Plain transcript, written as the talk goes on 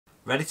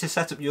Ready to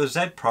set up your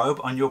Z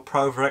probe on your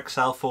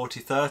PROVerXL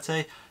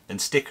 4030? Then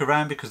stick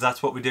around because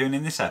that's what we're doing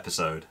in this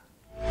episode.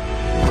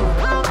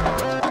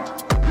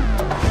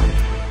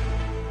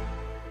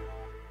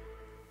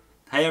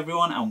 Hey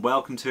everyone, and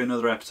welcome to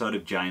another episode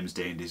of James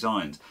Dean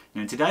Designs.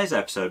 Now in today's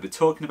episode we're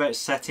talking about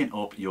setting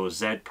up your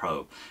Z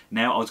probe.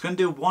 Now I was going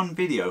to do one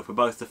video for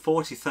both the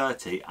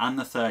 4030 and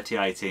the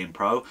 3018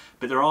 Pro,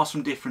 but there are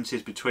some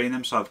differences between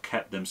them, so I've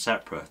kept them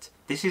separate.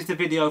 This is the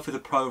video for the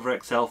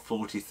PROVerXL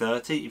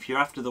 4030. If you're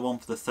after the one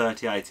for the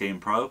 3018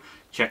 Pro,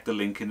 check the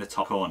link in the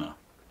top corner.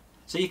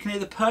 So you can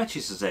either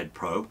purchase a Z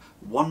probe,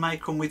 one may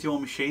come with your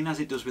machine as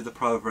it does with the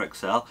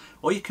PROVerXL,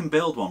 or you can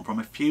build one from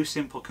a few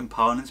simple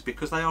components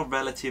because they are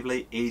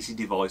relatively easy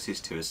devices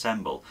to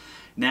assemble.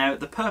 Now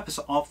the purpose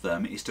of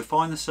them is to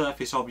find the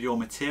surface of your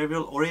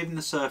material or even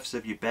the surface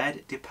of your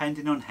bed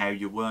depending on how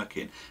you're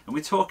working, and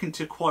we're talking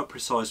to quite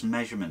precise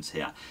measurements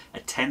here,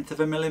 1/10 of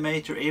a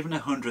millimetre, even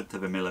 100th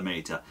of a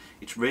millimetre.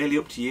 It's really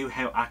up to you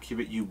how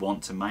accurate you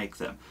want to make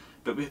them.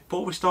 But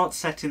before we start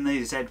setting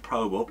the Z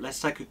probe up, let's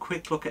take a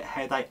quick look at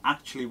how they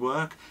actually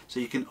work so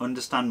you can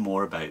understand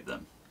more about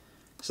them.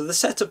 So the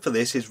setup for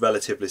this is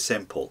relatively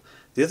simple.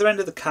 The other end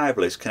of the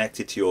cable is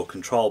connected to your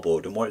control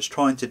board, and what it's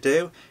trying to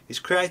do is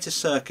create a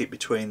circuit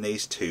between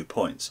these 2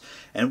 points,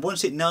 and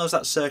once it knows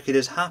that circuit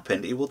has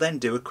happened it will then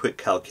do a quick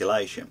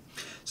calculation.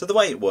 So the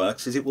way it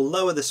works is it will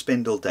lower the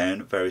spindle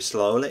down very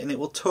slowly and it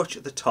will touch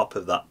the top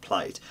of that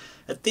plate.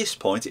 At this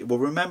point it will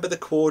remember the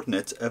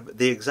coordinate of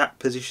the exact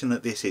position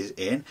that this is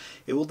in.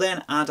 It will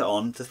then add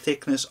on the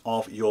thickness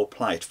of your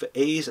plate. For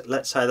ease,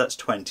 let's say that's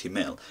 20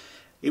 mil.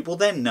 It will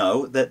then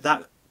know that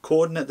that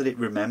coordinate that it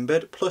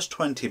remembered plus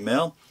 20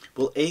 mil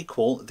will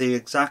equal the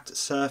exact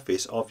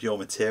surface of your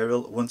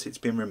material once it's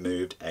been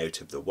removed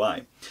out of the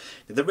way.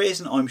 Now, the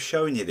reason I'm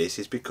showing you this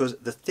is because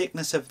the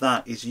thickness of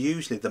that is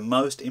usually the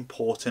most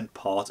important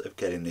part of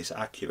getting this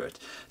accurate.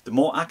 The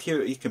more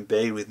accurate you can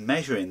be with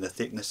measuring the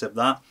thickness of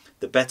that,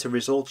 the better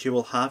results you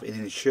will have in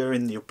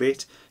ensuring your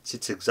bit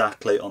sits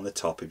exactly on the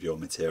top of your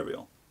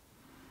material.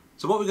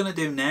 So what we're going to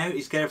do now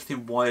is get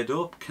everything wired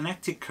up,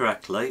 connected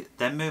correctly,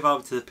 then move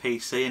over to the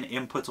PC and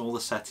input all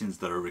the settings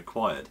that are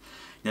required.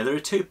 Now there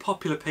are 2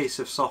 popular pieces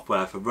of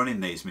software for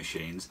running these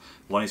machines.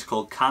 One is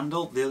called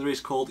Candle, the other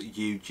is called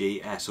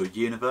UGS, or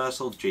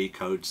Universal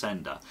G-Code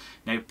Sender.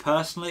 Now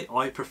personally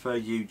I prefer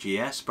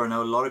UGS, but I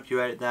know a lot of you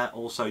out there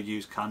also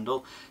use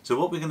Candle. So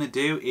what we're going to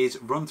do is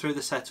run through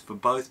the setup for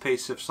both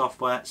pieces of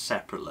software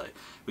separately.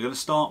 We're going to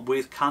start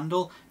with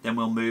Candle, then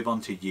we'll move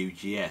on to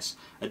UGS.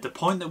 At the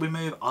point that we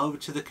move over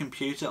to the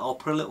computer, I'll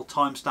put a little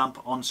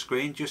timestamp on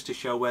screen just to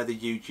show where the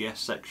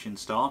UGS section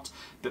starts.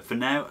 But for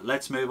now,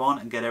 let's move on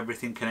and get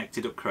everything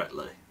connected up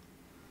correctly.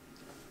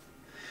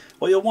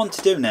 What you'll want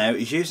to do now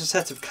is use a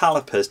set of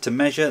calipers to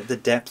measure the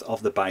depth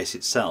of the base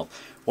itself.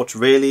 What's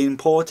really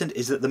important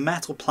is that the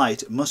metal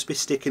plate must be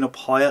sticking up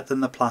higher than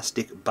the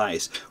plastic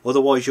base,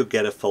 otherwise you'll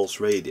get a false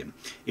reading.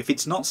 If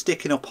it's not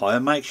sticking up higher,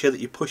 make sure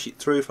that you push it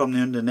through from the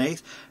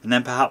underneath and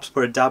then perhaps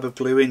put a dab of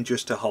glue in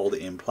just to hold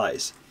it in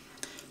place.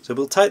 So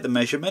we'll take the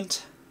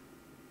measurement,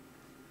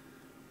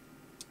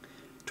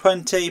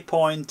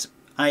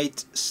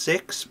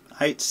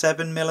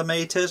 20.87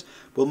 millimeters.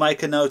 We'll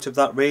make a note of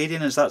that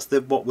reading as that's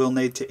what we'll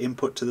need to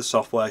input to the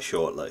software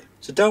shortly.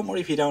 So don't worry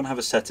if you don't have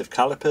a set of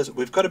calipers.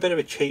 We've got a bit of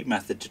a cheat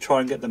method to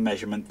try and get the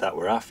measurement that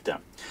we're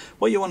after.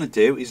 What you want to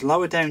do is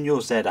lower down your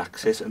Z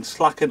axis and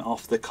slacken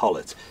off the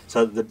collet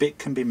so that the bit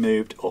can be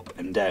moved up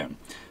and down.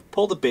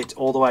 Pull the bit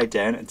all the way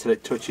down until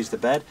it touches the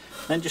bed,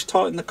 then just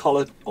tighten the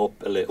collet up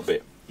a little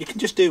bit. You can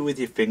just do it with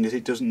your fingers,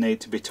 it doesn't need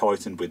to be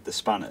tightened with the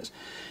spanners.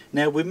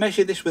 Now we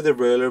measure this with a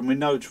ruler and we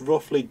know it's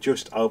roughly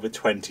just over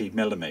 20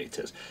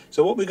 millimeters.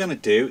 So what we're going to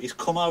do is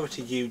come over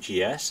to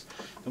UGS,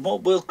 and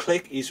what we'll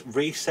click is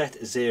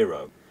reset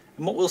 0.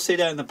 And what we'll see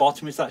down the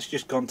bottom is that's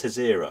just gone to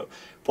 0.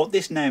 What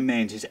this now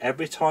means is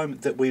every time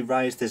that we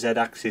raise the Z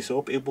axis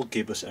up, it will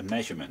give us a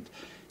measurement.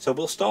 So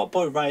we'll start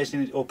by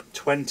raising it up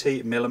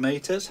 20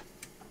 millimeters.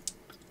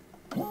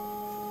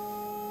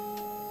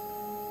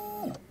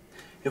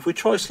 If we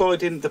try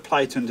sliding the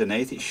plate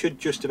underneath, it should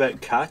just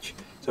about catch,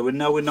 so we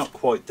know we're not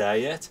quite there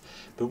yet.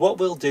 But what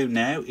we'll do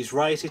now is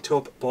raise it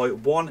up by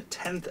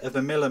 1/10 of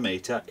a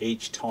millimetre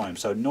each time,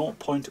 so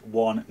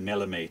 0.1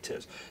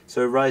 millimeters.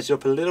 So raise it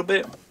up a little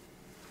bit,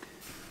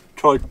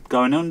 try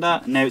going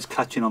under, and now it's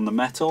catching on the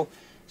metal.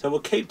 So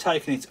we'll keep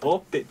taking it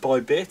up bit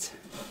by bit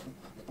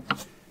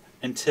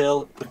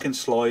until we can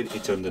slide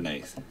it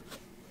underneath.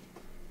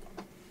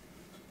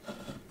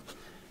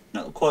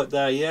 Not quite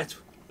there yet,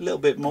 a little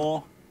bit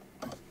more.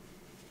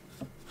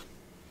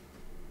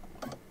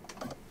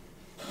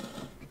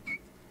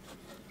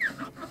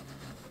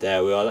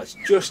 There we are, that's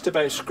just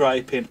about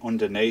scraping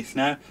underneath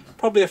now.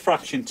 Probably a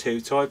fraction too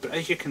tight, but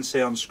as you can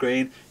see on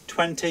screen,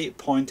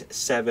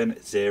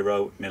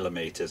 20.70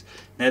 millimeters.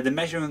 Now the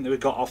measurement that we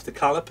got off the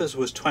calipers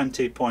was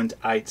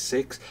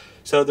 20.86,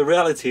 so the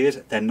reality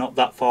is they're not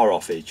that far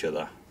off each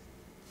other.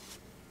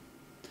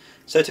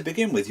 So to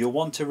begin with, you'll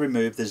want to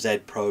remove the Z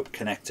probe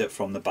connector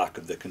from the back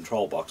of the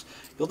control box.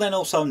 You'll then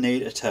also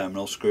need a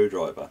terminal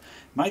screwdriver.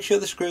 Make sure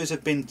the screws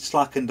have been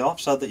slackened off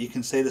so that you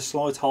can see the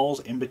slight holes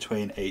in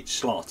between each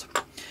slot.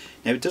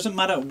 Now it doesn't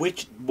matter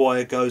which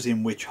wire goes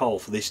in which hole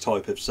for this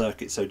type of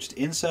circuit, so just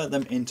insert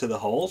them into the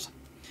holes,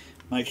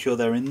 make sure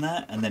they're in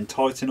there, and then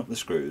tighten up the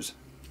screws.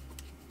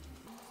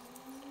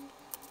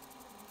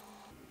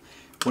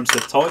 Once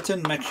they're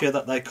tightened, make sure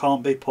that they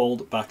can't be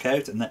pulled back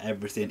out and that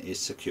everything is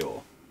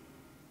secure.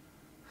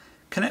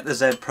 Connect the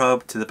Z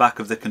probe to the back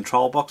of the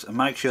control box and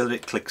make sure that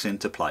it clicks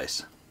into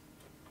place.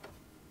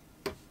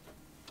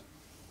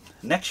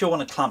 Next, you'll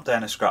want to clamp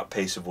down a scrap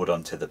piece of wood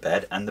onto the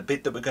bed, and the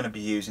bit that we're going to be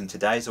using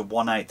today is a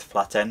 1/8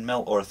 flat end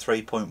mill or a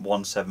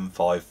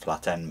 3.175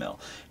 flat end mill.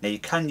 Now you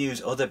can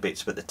use other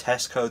bits, but the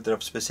test code that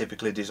I've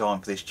specifically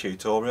designed for this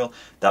tutorial,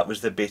 that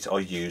was the bit I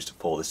used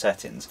for the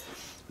settings.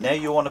 Now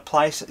you want to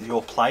place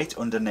your plate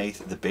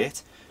underneath the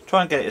bit,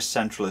 try and get it as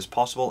central as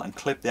possible, and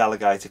clip the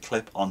alligator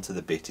clip onto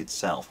the bit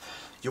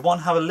itself. You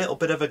want to have a little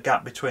bit of a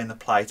gap between the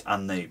plate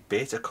and the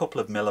bit, a couple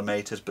of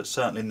millimetres, but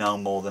certainly no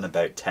more than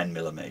about 10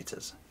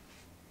 millimetres.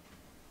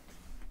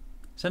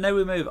 So now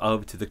we move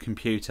over to the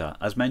computer.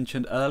 As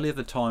mentioned earlier,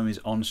 the time is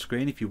on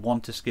screen if you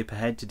want to skip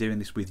ahead to doing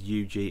this with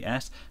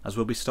UGS, as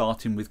we'll be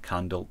starting with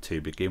Candle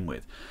to begin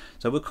with.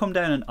 So we'll come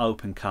down and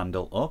open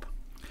Candle up.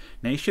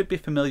 Now you should be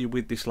familiar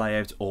with this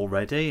layout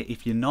already.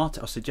 If you're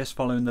not, I suggest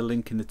following the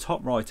link in the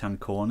top right hand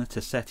corner to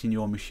setting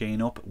your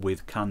machine up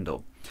with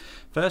Candle.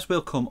 First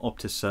we'll come up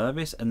to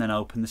Service and then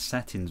open the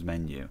Settings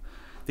menu.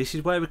 This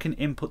is where we can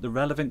input the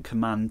relevant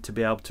command to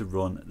be able to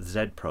run the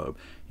Z probe.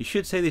 You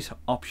should see this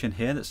option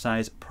here that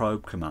says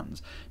Probe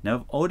Commands. Now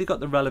I've already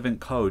got the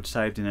relevant code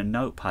saved in a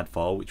notepad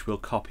file which we'll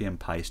copy and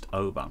paste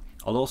over.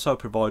 I'll also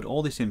provide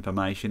all this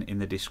information in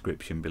the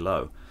description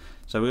below.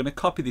 So we're going to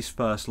copy this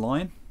first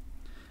line,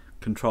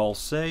 Control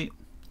C,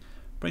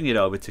 bring it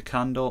over to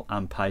Candle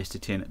and paste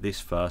it in this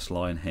first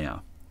line here.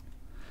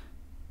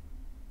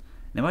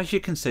 Now as you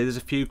can see, there's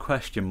a few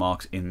question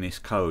marks in this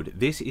code.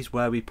 This is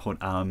where we put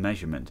our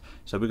measurement.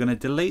 So we're going to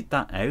delete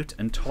that out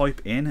and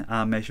type in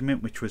our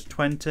measurement, which was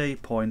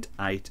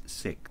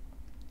 20.86.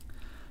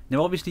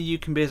 Now obviously you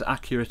can be as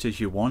accurate as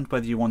you want,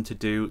 whether you want to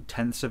do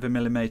tenths of a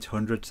millimetre,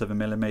 hundredths of a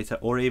millimetre,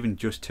 or even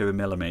just to a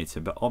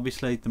millimetre. But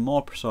obviously the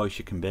more precise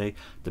you can be,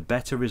 the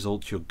better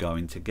results you're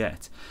going to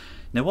get.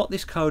 Now what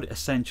this code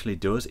essentially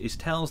does is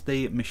tells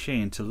the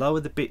machine to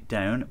lower the bit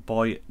down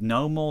by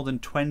no more than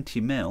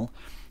 20 mil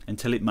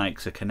until it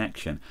makes a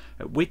connection,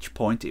 at which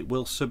point it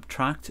will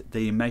subtract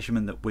the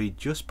measurement that we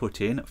just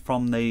put in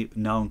from the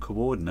known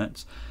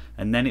coordinates,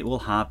 and then it will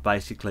have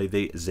basically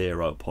the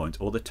 0 point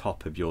or the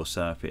top of your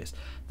surface.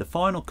 The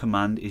final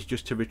command is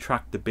just to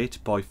retract the bit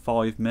by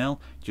 5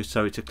 mil, just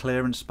so it's a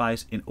clearance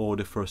space in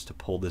order for us to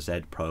pull the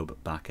Z probe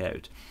back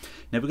out.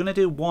 Now we're going to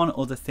do one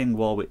other thing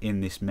while we're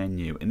in this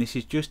menu, and this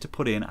is just to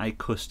put in a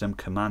custom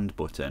command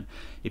button.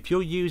 If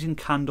you're using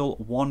Candle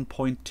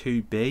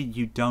 1.2b,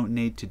 you don't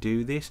need to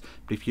do this,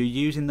 but if you're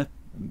using the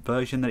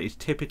version that is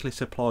typically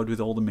supplied with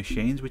all the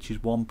machines, which is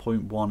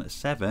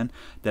 1.17,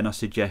 then I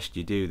suggest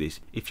you do this.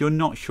 If you're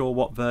not sure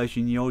what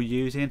version you're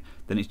using,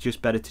 then it's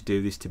just better to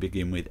do this to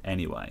begin with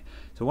anyway.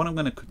 So what I'm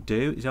going to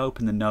do is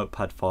open the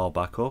notepad file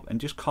back up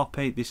and just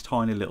copy this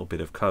tiny little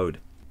bit of code.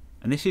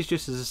 And this is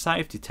just as a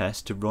safety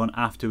test to run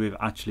after we've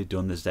actually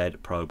done the Z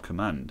probe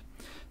command.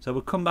 So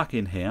we'll come back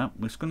in here,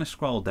 we're just going to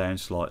scroll down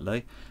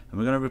slightly, and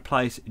we're going to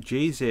replace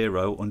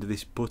G0 under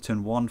this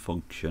button 1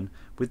 function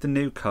with the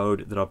new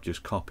code that I've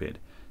just copied.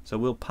 So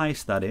we'll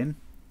paste that in,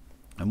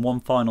 and one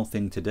final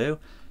thing to do,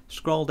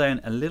 scroll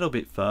down a little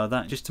bit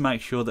further just to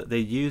make sure that the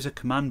user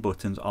command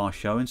buttons are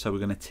showing. So we're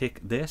going to tick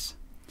this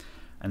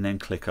and then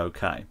click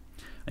OK.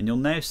 And you'll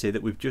now see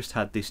that we've just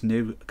had this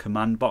new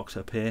command box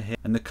appear here,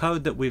 and the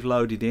code that we've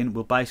loaded in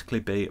will basically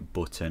be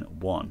button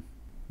 1.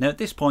 Now at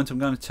this point I'm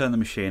going to turn the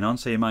machine on,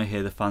 so you may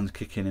hear the fans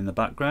kicking in the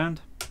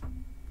background.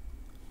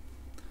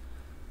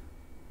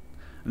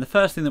 And the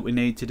first thing that we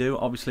need to do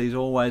obviously is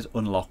always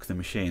unlock the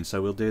machine,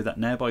 so we'll do that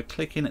now by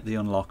clicking the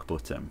unlock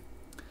button.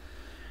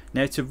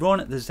 Now to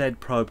run the Z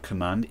probe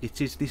command, it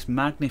is this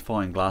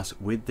magnifying glass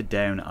with the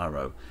down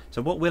arrow.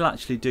 So what we'll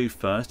actually do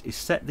first is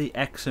set the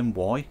X and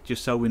Y,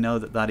 just so we know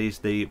that that is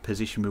the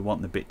position we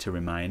want the bit to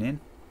remain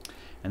in,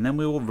 and then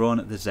we will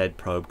run the Z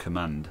probe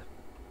command.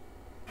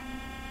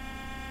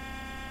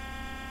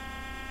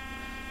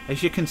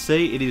 As you can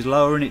see, it is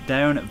lowering it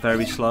down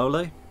very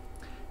slowly.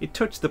 It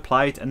touched the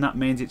plate, and that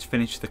means it's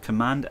finished the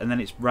command, and then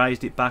it's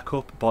raised it back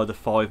up by the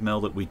 5 mil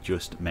that we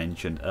just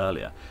mentioned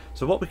earlier.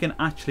 So what we can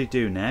actually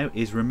do now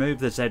is remove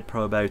the Z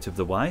probe out of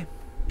the way.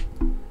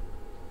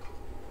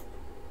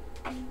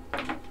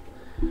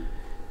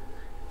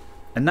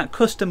 And that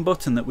custom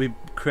button that we've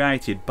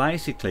created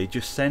basically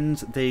just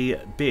sends the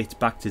bit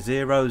back to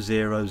 0,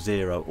 0,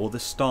 0, or the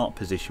start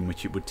position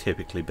which it would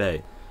typically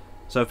be.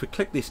 So if we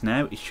click this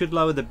now, it should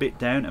lower the bit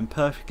down and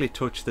perfectly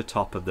touch the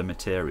top of the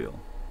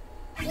material.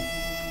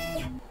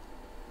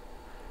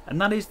 And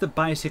that is the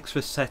basics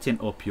for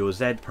setting up your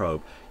Z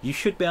probe. You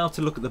should be able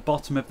to look at the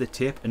bottom of the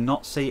tip and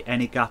not see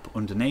any gap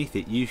underneath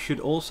it. You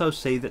should also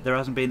see that there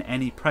hasn't been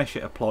any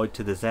pressure applied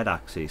to the Z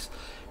axis.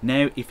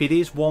 Now if it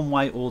is one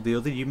way or the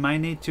other, you may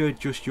need to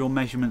adjust your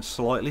measurements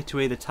slightly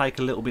to either take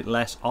a little bit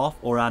less off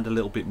or add a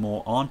little bit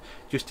more on,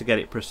 just to get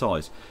it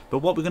precise. But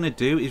what we're going to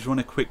do is run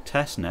a quick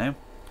test now.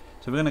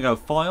 So we're going to go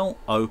File,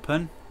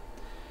 Open,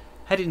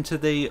 head into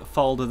the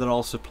folder that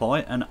I'll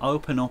supply and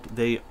open up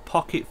the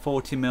Pocket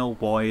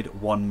 40mm wide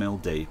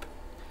 1mm deep.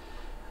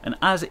 And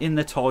as in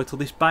the title,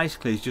 this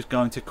basically is just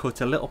going to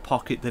cut a little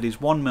pocket that is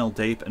 1mm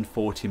deep and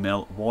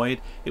 40mm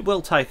wide. It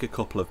will take a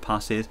couple of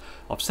passes.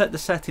 I've set the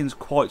settings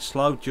quite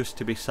slow just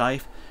to be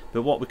safe,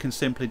 but what we can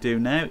simply do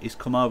now is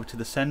come over to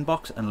the send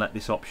box and let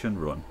this option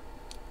run.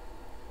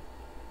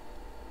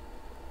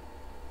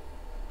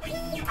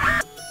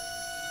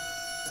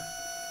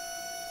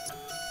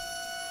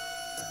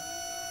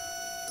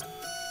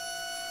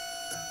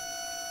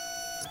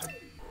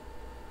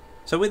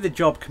 So with the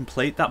job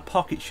complete, that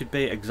pocket should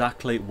be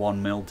exactly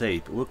 1mm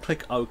deep. We'll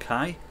click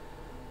OK,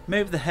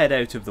 move the head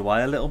out of the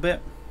way a little bit,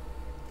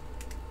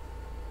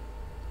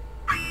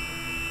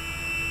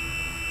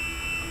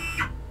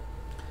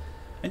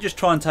 and just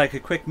try and take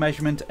a quick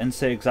measurement and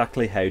see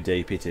exactly how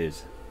deep it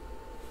is.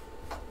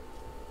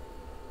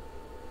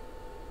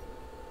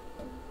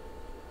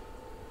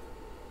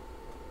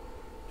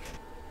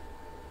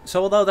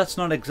 So although that's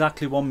not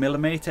exactly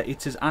 1mm,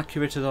 it's as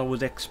accurate as I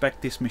would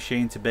expect this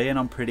machine to be, and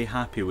I'm pretty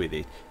happy with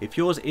it. If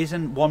yours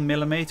isn't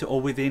 1mm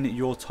or within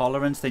your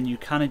tolerance, then you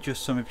can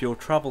adjust some of your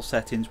travel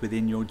settings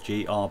within your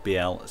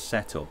GRBL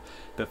setup.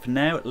 But for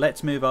now,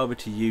 let's move over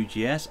to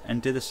UGS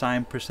and do the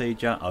same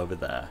procedure over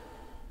there.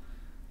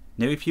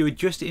 Now if you were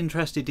just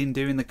interested in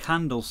doing the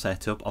candle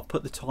setup, I've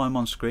put the time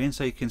on screen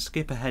so you can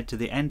skip ahead to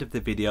the end of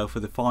the video for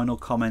the final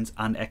comments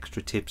and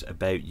extra tips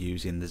about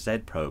using the Z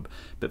probe.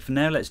 But for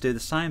now, let's do the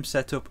same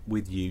setup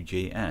with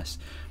UGS.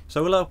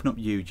 So we'll open up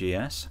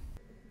UGS.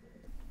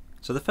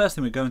 So the first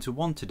thing we're going to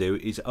want to do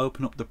is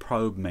open up the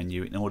probe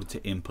menu in order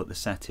to input the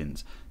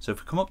settings. So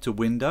if we come up to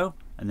Window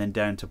and then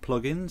down to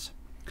Plugins,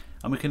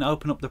 and we can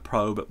open up the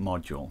probe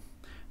module.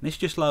 This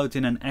just loads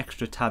in an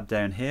extra tab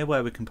down here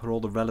where we can put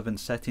all the relevant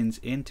settings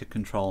in to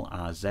control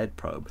our Z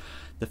probe.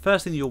 The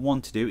first thing you'll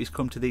want to do is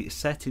come to the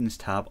settings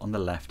tab on the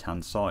left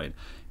hand side.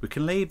 We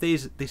can leave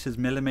this as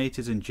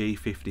millimeters and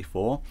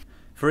G54.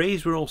 For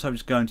ease, we're also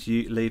just going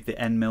to leave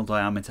the end mill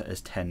diameter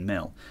as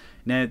 10mm.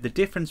 Now the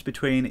difference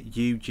between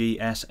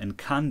UGS and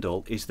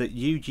Candle is that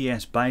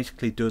UGS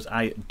basically does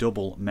a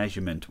double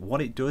measurement.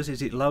 What it does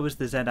is it lowers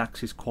the Z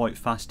axis quite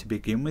fast to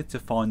begin with to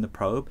find the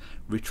probe,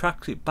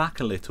 retracts it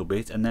back a little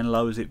bit and then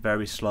lowers it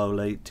very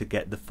slowly to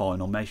get the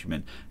final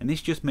measurement. And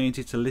this just means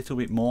it's a little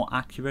bit more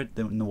accurate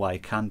than the way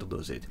Candle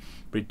does it.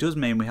 But it does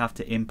mean we have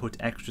to input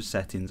extra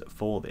settings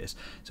for this.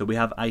 So we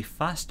have a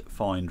fast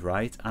find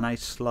rate and a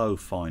slow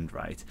find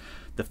rate.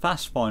 The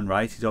fast find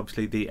rate is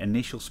obviously the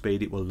initial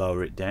speed, it will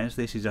lower it down, so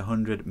this is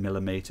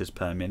 100mm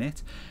per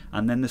minute,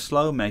 and then the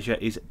slow measure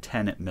is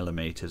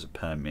 10mm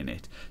per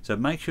minute. So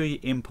make sure you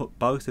input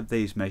both of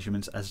these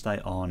measurements as they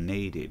are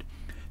needed.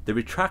 The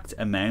retract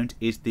amount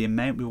is the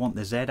amount we want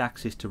the Z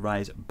axis to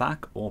raise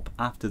back up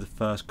after the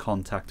first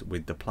contact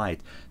with the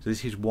plate. So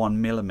this is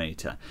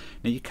 1mm. Now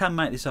you can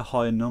make this a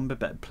higher number,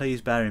 but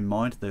please bear in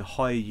mind the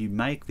higher you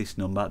make this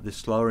number, the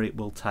slower it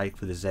will take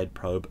for the Z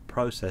probe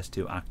process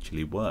to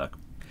actually work.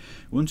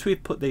 Once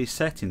we've put these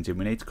settings in,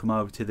 we need to come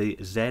over to the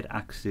Z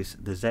axis,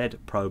 the Z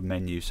probe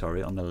menu,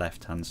 sorry, on the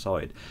left hand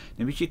side.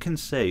 Now as you can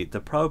see, the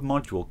probe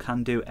module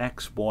can do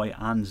X, Y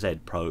and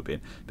Z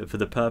probing, but for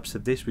the purpose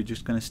of this we're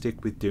just going to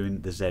stick with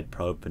doing the Z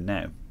probe for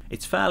now.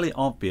 It's fairly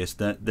obvious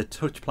that the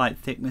touch plate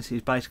thickness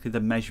is basically the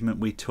measurement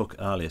we took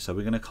earlier, so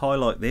we're going to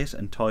highlight this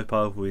and type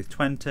over with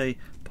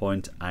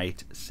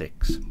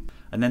 20.86.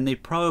 And then the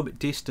probe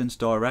distance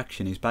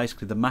direction is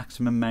basically the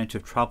maximum amount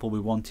of travel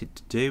we want it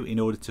to do in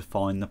order to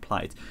find the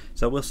plate.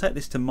 So we'll set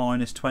this to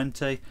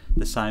 -20,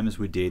 the same as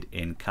we did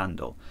in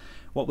Candle.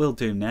 What we'll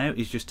do now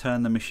is just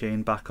turn the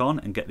machine back on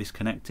and get this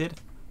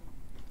connected.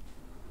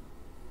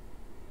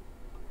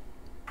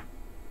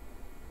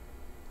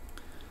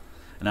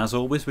 And as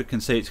always, we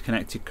can see it's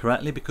connected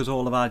correctly because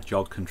all of our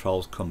jog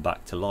controls come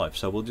back to life.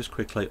 So we'll just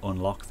quickly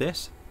unlock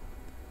this.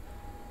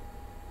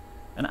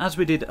 And as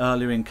we did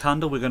earlier in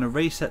Candle, we're going to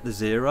reset the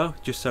 0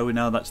 just so we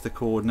know that's the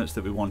coordinates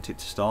that we want it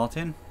to start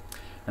in.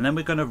 And then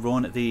we're going to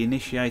run the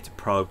initiate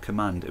probe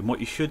command, and what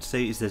you should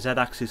see is the Z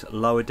axis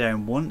lower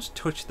down once,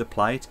 touch the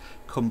plate,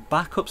 come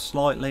back up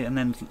slightly and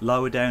then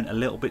lower down a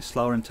little bit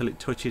slower until it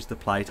touches the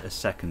plate a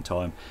second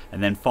time,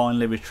 and then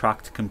finally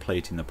retract,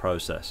 completing the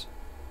process.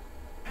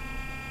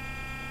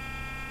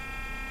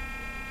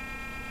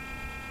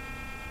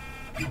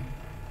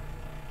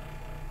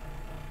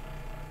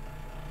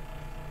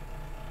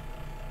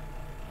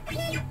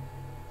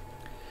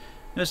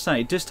 As I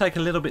say, it does take a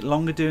little bit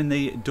longer doing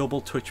the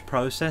double touch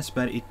process,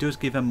 but it does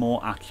give a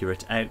more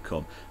accurate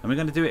outcome. And we're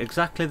going to do it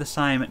exactly the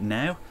same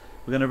now.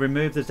 We're going to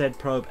remove the Z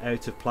probe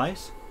out of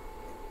place.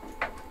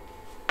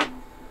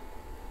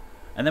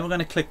 And then we're going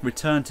to click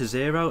return to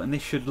 0, and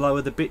this should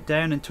lower the bit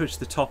down and touch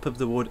the top of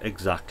the wood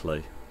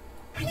exactly.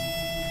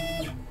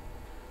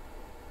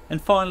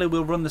 And finally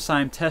we'll run the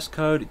same test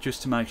code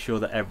just to make sure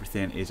that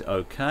everything is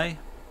okay.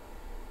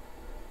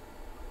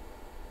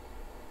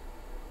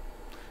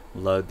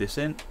 Load this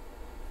in.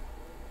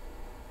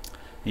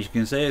 As you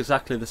can see,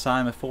 exactly the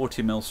same, a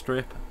 40mm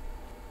strip.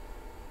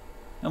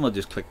 And we'll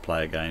just click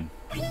play again.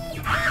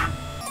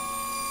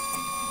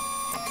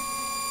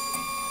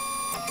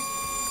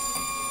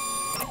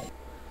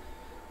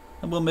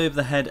 And we'll move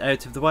the head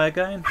out of the way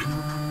again.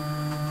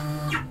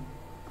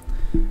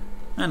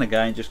 And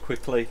again, just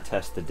quickly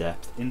test the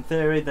depth. In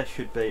theory, they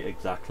should be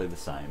exactly the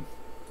same.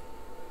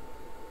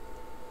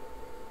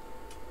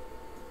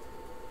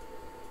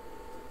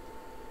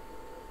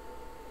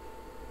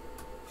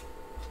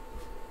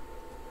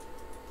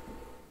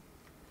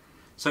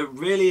 So it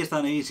really is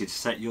that easy to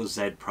set your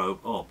Z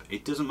probe up.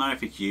 It doesn't matter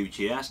if it's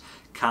UGS,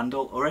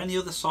 Candle or any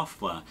other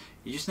software.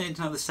 You just need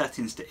to know the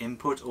settings to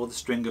input or the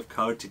string of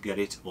code to get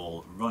it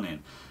all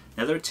running.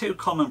 Now there are two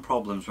common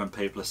problems when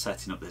people are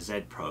setting up the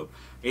Z probe.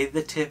 Either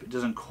the tip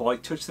doesn't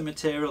quite touch the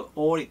material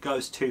or it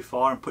goes too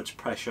far and puts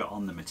pressure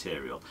on the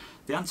material.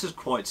 The answer is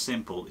quite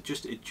simple.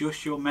 Just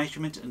adjust your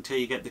measurement until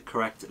you get the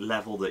correct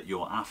level that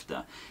you're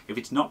after. If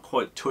it's not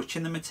quite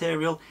touching the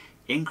material,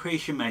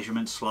 increase your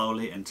measurement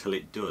slowly until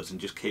it does and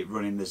just keep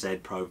running the Z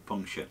probe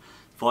function.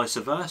 Vice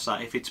versa,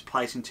 if it's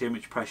placing too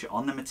much pressure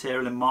on the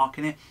material and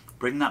marking it,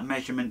 bring that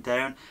measurement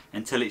down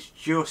until it's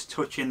just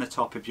touching the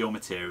top of your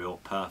material.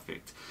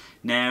 Perfect.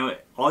 Now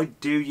I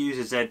do use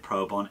a Z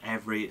probe on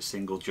every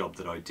single job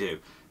that I do,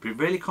 but it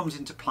really comes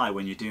into play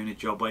when you're doing a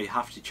job where you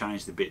have to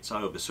change the bits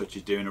over, such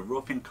as doing a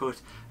roughing cut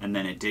and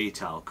then a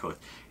detail cut.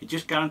 It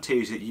just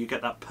guarantees that you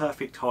get that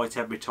perfect height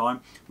every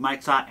time,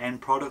 makes our end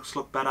products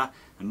look better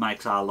and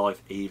makes our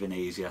life even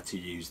easier to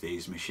use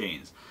these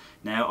machines.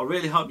 Now I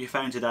really hope you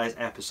found today's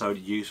episode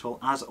useful.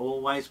 As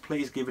always,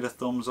 please give it a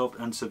thumbs up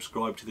and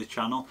subscribe to the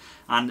channel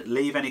and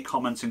leave any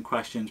comments and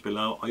questions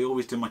below. I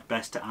always do my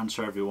best to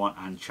answer everyone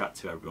and chat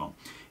to everyone.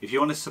 If you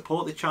want to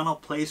support the channel,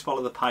 please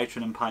follow the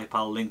Patreon and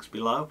PayPal links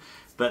below.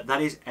 But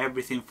that is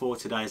everything for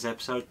today's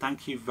episode.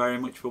 Thank you very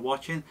much for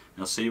watching and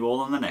I'll see you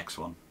all on the next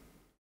one.